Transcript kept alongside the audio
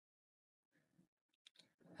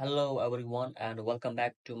Hello everyone and welcome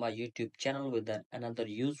back to my YouTube channel with another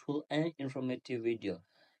useful and informative video.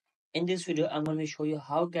 In this video, I'm going to show you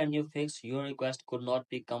how can you fix your request could not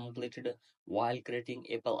be completed while creating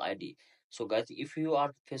Apple ID. So guys, if you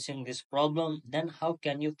are facing this problem, then how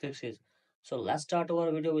can you fix it? So let's start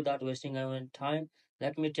our video without wasting any time.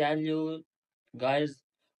 Let me tell you guys,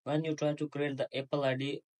 when you try to create the Apple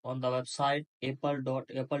ID on the website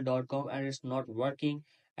apple.apple.com and it's not working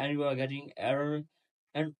and you are getting error,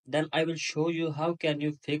 and then I will show you how can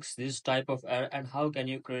you fix this type of error and how can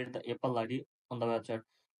you create the Apple ID on the website.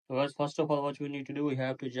 So guys, first of all, what we need to do, we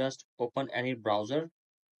have to just open any browser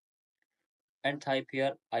and type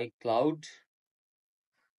here iCloud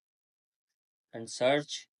and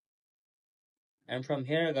search. And from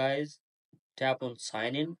here, guys, tap on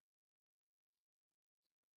sign in.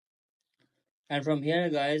 And from here,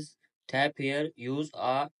 guys, tap here use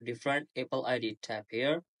a different Apple ID. Tap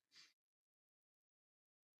here.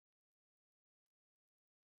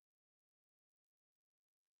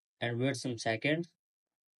 And wait some seconds.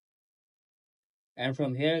 And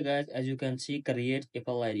from here, guys, as you can see, create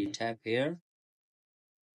Apple ID. Tap here.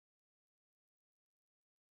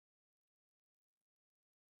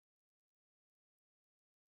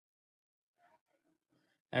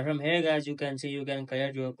 And from here, guys, you can see you can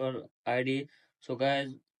create your Apple ID. So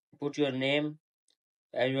guys, put your name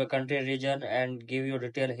and your country region and give your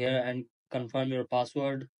detail here and confirm your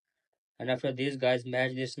password. And after this, guys,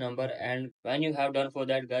 match this number. And when you have done for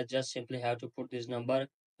that, guys, just simply have to put this number.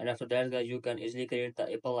 And after that, guys, you can easily create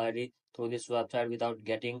the Apple ID through this website without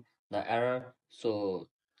getting the error. So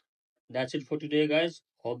that's it for today, guys.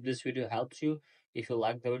 Hope this video helps you. If you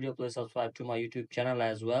like the video, please subscribe to my YouTube channel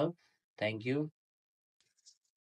as well. Thank you.